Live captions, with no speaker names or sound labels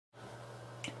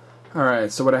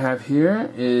Alright, so what I have here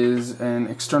is an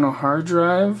external hard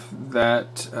drive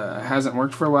that hasn't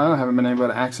worked for a while. I haven't been able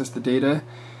to access the data.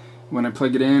 When I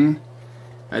plug it in,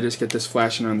 I just get this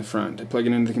flashing on the front. I plug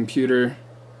it into the computer,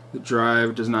 the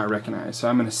drive does not recognize. So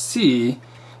I'm going to see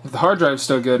if the hard drive's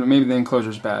still good, but maybe the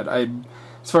enclosure's bad.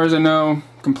 As far as I know,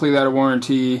 completely out of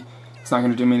warranty. It's not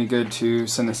going to do me any good to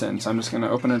send this in. So I'm just going to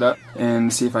open it up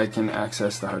and see if I can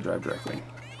access the hard drive directly.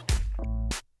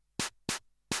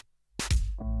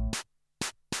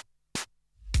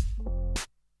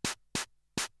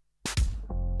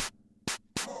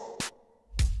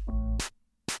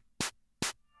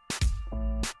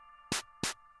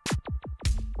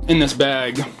 In this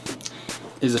bag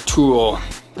is a tool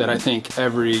that I think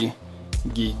every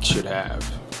geek should have.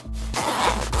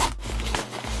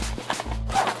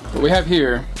 What we have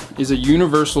here is a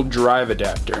universal drive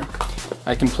adapter.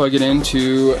 I can plug it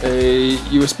into a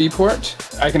USB port.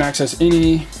 I can access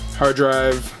any hard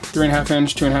drive, 3.5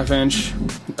 inch, 2.5 inch,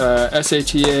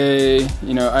 SATA,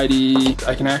 IDE.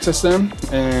 I can access them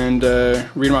and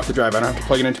read them off the drive. I don't have to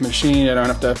plug it into a machine. I don't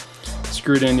have to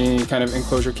screw it in any kind of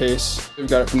enclosure case. We've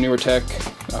got it from Newer Tech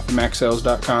off of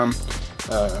MacSales.com.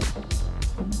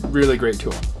 Really great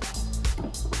tool.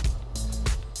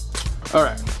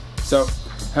 Alright, so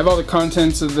I have all the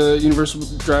contents of the universal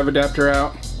drive adapter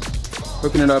out.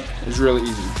 Hooking it up is really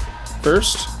easy.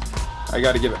 First, I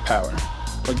got to give it power.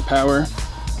 Plug the power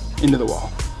into the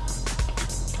wall.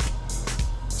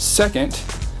 Second,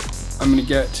 I'm going to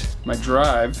get my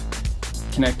drive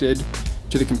connected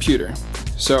to the computer.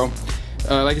 So,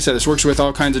 like I said, this works with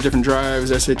all kinds of different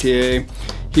drives, SATA.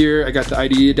 Here, I got the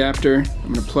IDE adapter.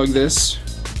 I'm going to plug this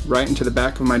right into the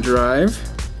back of my drive.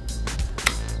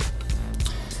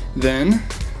 Then,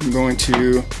 I'm going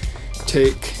to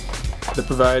take the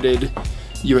provided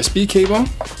USB cable.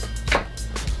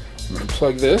 I'm going to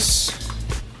plug this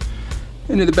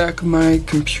into the back of my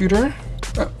computer.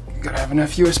 Oh, gotta have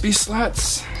enough USB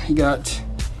slots. You got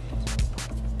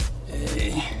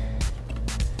a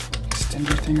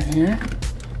extender thing right here.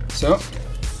 So,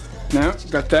 now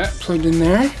got that plugged in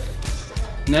there.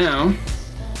 Now,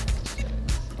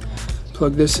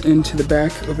 plug this into the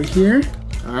back over here.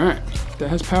 Alright, that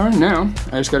has power. Now,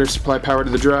 I just gotta supply power to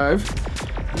the drive.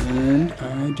 And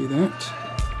I do that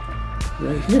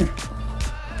right here.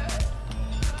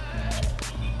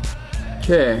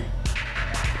 Okay,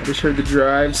 I just heard the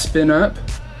drive spin up.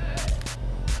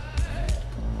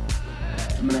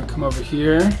 I'm gonna come over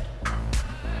here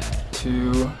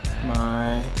to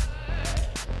my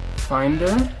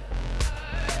Finder,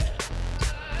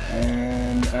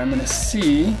 and I'm gonna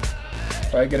see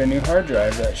if I get a new hard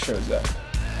drive that shows up.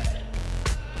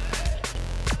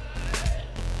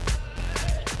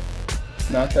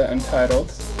 Not that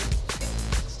untitled.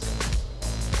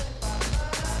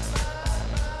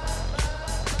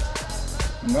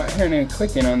 I'm not hearing any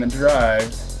clicking on the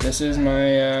drive. This is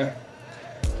my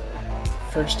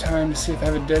first time to see if I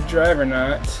have a dead drive or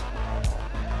not.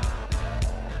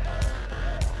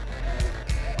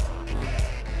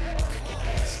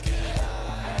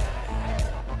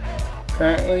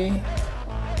 Currently,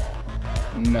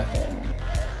 nothing.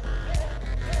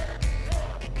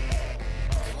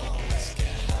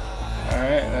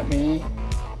 Alright, let me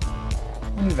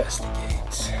investigate.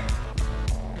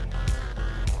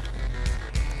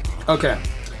 Okay,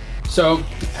 so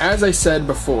as I said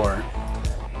before,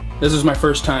 this is my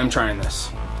first time trying this.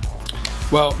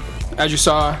 Well, as you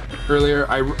saw earlier,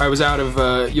 I was out of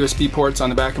USB ports on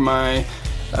the back of my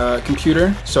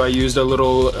computer, so I used a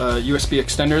little USB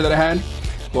extender that I had.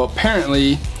 Well,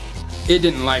 apparently it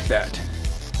didn't like that.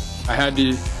 I had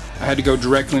to go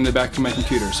directly in the back of my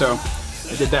computer, so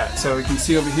I did that. So you can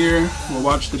see over here, we'll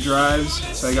watch the drives.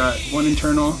 So I got one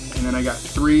internal, and then I got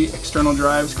 3 external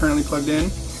drives currently plugged in.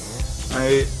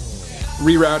 I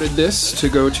rerouted this to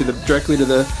go to directly to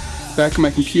the back of my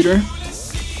computer.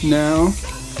 Now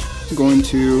I'm going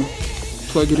to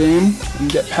plug it in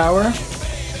and get power.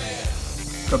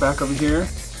 Go back over here,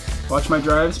 watch my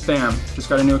drives, bam, just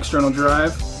got a new external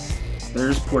drive.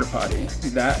 There's Porta Potty.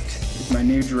 That is my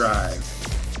new drive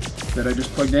that I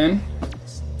just plugged in.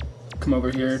 Come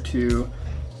over here to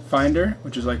Finder,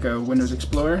 which is like a Windows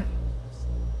Explorer.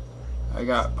 I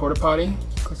got Porta Potty,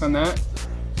 click on that,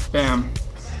 bam,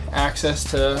 access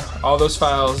to all those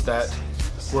files that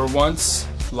were once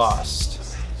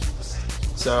lost.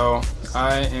 So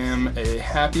I am a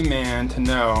happy man to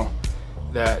know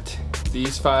that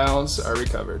these files are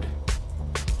recovered.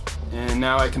 And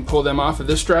now I can pull them off of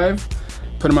this drive,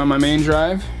 put them on my main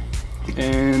drive,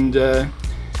 and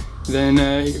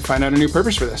then find out a new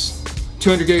purpose for this.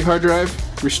 200 gig hard drive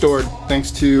restored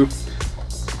thanks to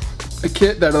a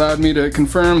kit that allowed me to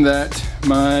confirm that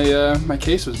my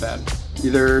case was bad.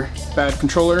 Either bad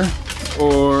controller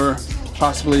or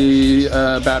possibly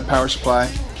a bad power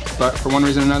supply. But for one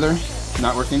reason or another,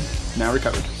 not working, now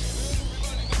recovered.